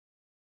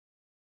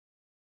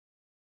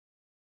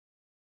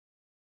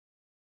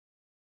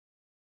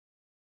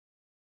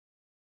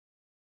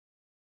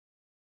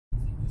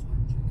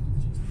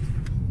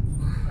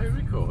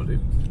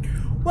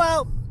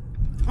Well,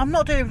 I'm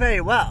not doing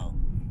very well,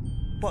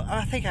 but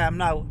I think I am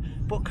now.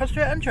 But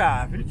concentrate on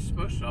driving. It's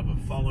supposed to have a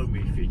follow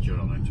me feature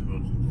on it,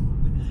 but...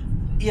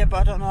 Yeah, but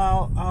I don't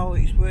know how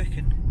it's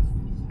working.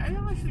 Hey,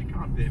 I think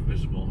I'm the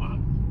invisible man.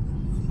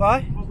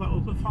 Why? Well, that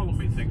other follow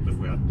me thing that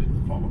we had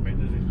didn't follow me,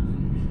 did it?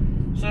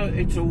 So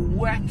it's a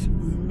wet,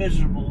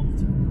 miserable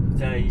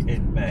day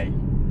in May.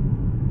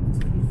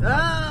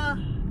 Ah!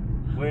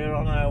 We're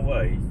on our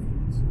way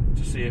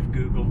to see if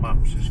Google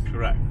Maps is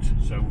correct.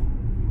 So,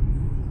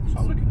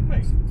 start looking at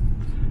me.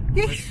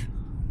 Yes!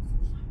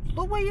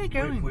 But where are you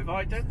going? We've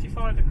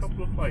identified a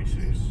couple of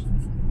places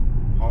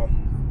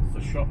on the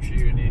Shropshire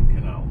Union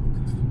Canal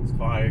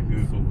via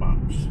Google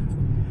Maps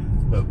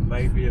that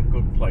may be a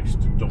good place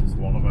to dump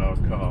one of our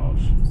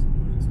cars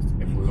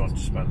if we want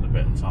to spend a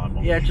bit of time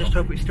on. Yeah, just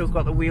hope it's still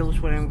got the wheels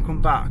when we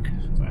come back.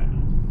 There.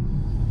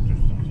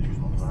 Just have to use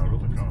one of our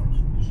other cars.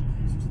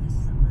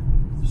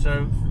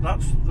 So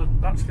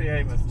that's the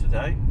aim of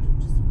today.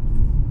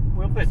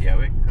 We'll video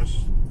it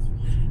because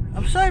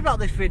I'm sorry about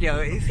this video.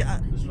 there's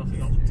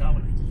nothing else to tell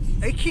it.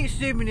 It keeps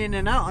zooming in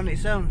and out on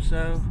its own,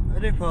 so I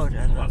do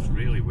apologise. Well, that's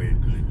really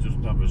weird because it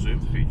doesn't have a zoom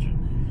feature.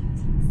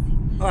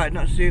 Alright,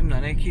 not zoom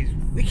then. It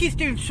keeps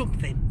doing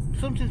something.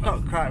 Something's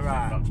not quite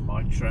right. That's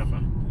my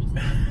tremor.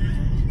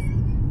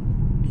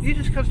 You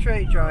just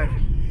concentrate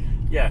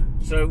driving. Yeah,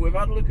 so we've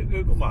had a look at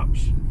Google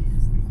Maps.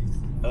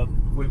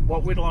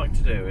 What we'd like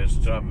to do is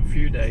to have a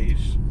few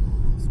days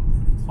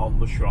on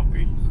the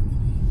Shroppy,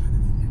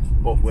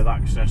 but with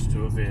access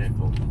to a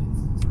vehicle.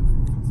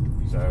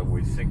 So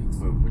we think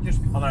we're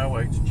just on our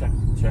way to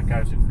check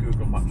out if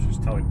Google Maps is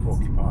telling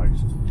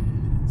porcupines,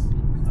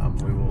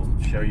 and we will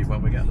show you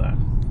when we get there.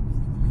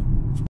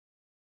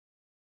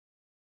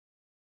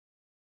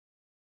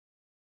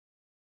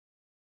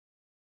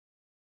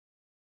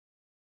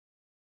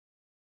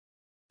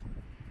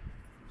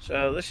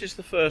 So this is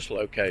the first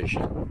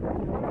location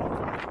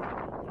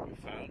we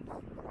found.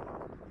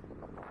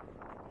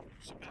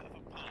 It's a bit of a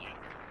puller.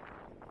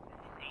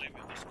 We're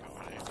leaving this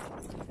car here.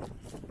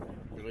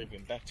 We're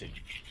leaving Betty.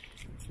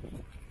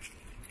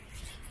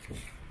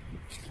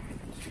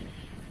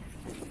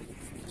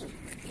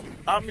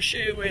 I'm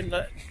assuming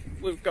that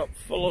we've got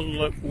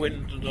full of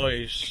wind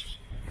noise.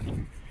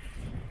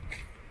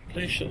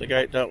 Please shut the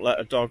gate, don't let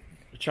a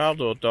child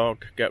or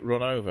dog get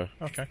run over.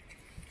 Okay.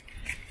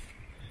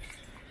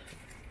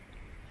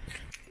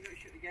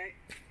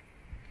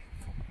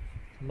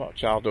 I'm not a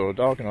child or a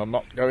dog and I'm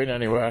not going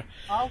anywhere.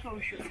 I'll go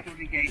shut the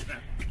bloody gate then.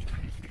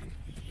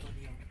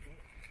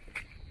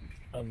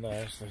 And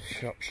there's the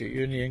Shropshire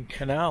Union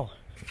Canal.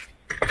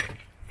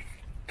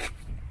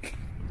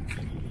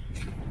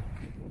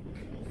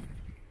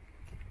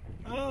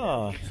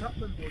 Ah. It's up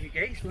the bloody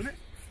gates, wasn't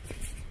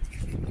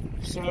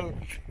it? So,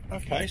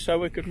 okay, so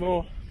we could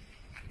more...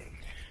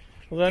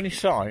 Are there any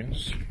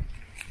signs?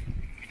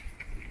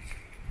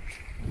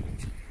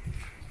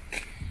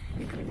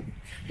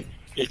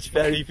 It's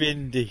very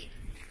windy.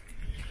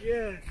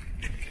 Yeah.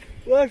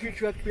 Well, if you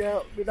dragged me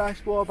out with a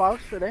nice warm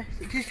house for this,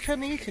 just turn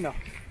the heating off.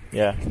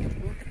 Yeah.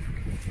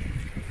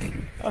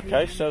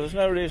 Okay, so there's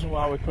no reason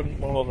why we couldn't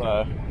moor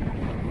there.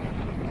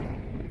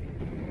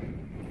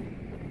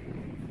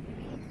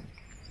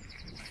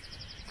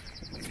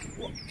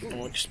 And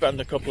we'll spend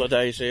a couple of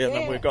days here and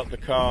then we've got the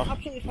car.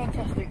 Absolutely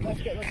fantastic.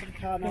 Let's get back in the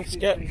car now. Let's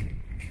get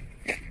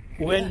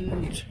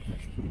wind.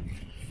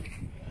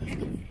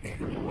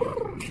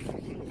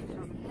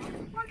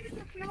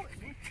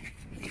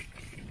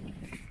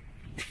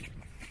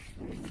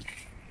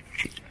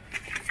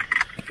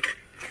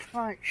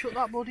 Right, shut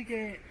that bloody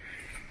gate.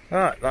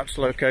 Right, that's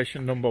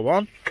location number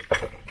 1.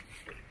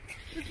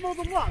 There's more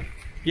than one?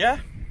 Yeah.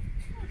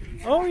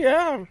 Oh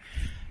yeah,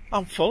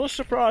 I'm full of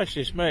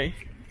surprises, me.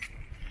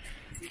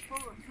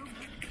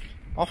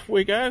 Off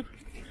we go.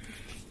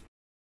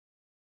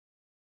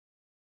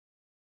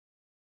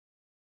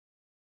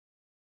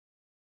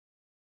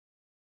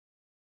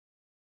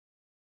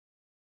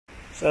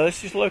 So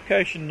this is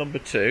location number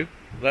 2.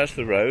 There's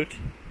the road.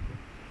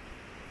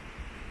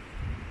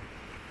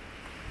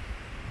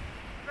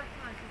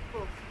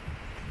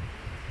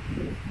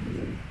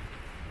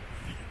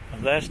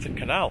 And there's the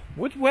canal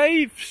with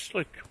waves.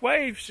 Look,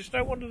 waves. There's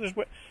no wonder there's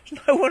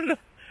no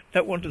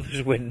wonder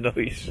there's wind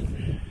noise.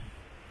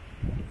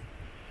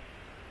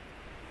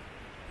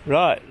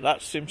 Right,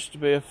 that seems to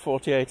be a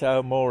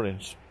 48-hour mooring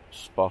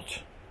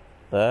spot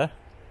there.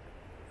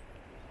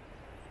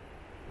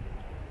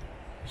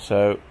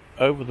 So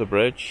over the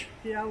bridge.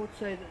 Yeah, I would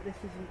say that this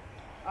isn't.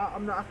 I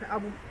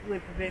won't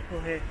leave the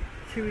vehicle here.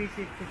 Too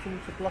easy for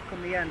someone to block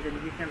on the end,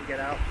 and you can't get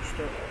out.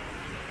 Stuck.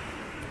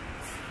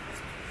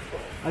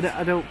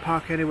 I don't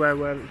park anywhere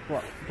where it's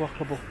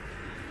blockable.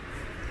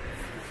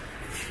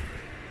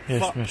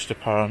 Yes, Mr.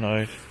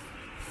 Paranoid.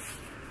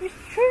 It's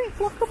true, it's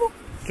blockable.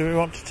 Do we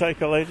want to take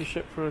a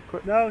ladyship for a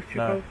quick? No, it's too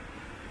cold.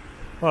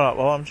 Alright,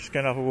 well I'm just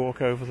going to have a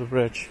walk over the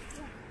bridge.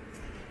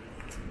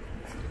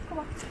 Come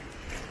on.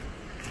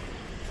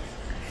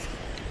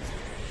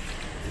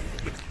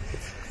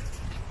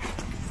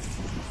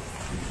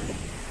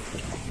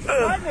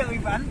 I nearly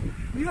ran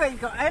You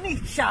ain't got any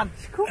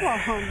chance. Come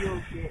on,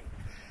 you git.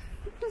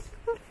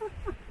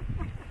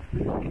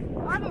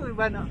 I only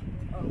went up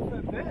for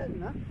a bit,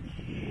 didn't I?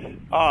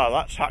 Ah,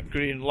 that's Hat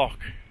Green Lock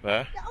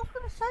there. Yeah, I was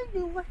going to say,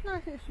 you'll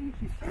recognise it as soon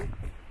as you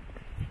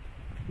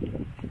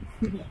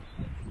see.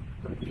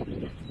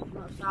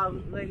 That's our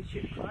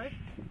ladyship cried.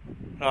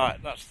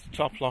 Right, that's the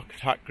top lock at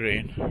Hat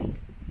Green.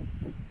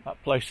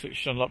 That place that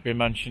should not be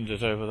mentioned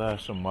is over there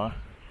somewhere.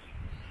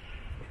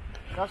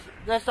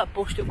 There's that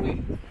bush that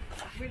we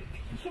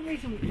for some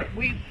reason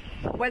we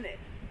went in.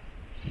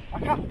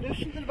 There's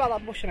something about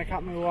that bush and I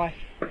can't remember why.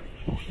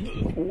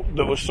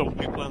 There were some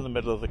people in the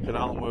middle of the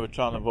canal and we were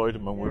trying to avoid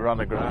them and we ran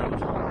aground.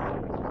 Can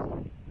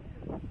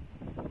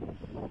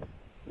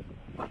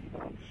I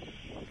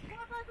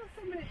buy that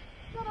somebody?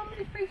 Not how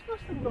many Facebooks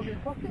have we got in the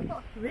pocket? I've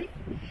got 3.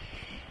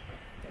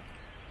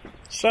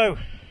 So,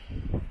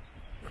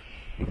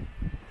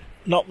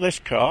 not this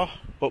car,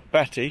 but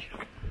Betty,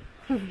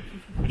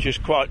 which is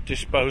quite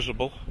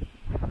disposable.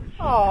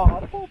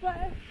 Oh, poor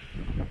Betty.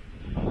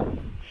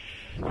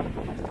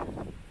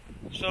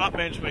 So that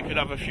means we could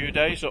have a few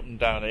days up and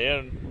down here,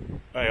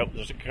 and hey, up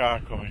there's a car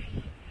coming.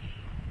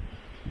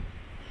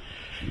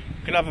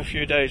 We can have a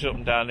few days up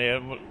and down here,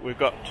 and we've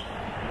got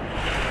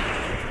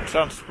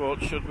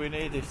transport should we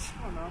need it.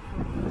 Oh no.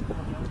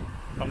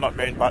 I'm not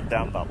going back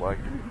down that way.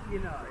 You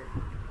know it.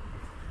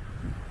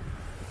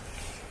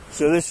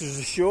 So this is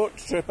a short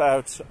trip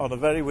out on a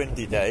very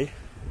windy day.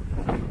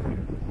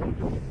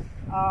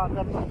 I'm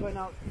not going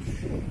out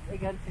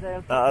again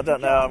today. No, I don't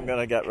know how I'm going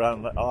to get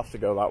round. I'll have to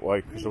go that way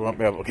because I won't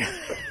be able to get...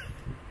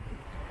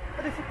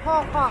 But if you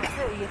park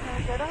here, you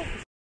can't get out.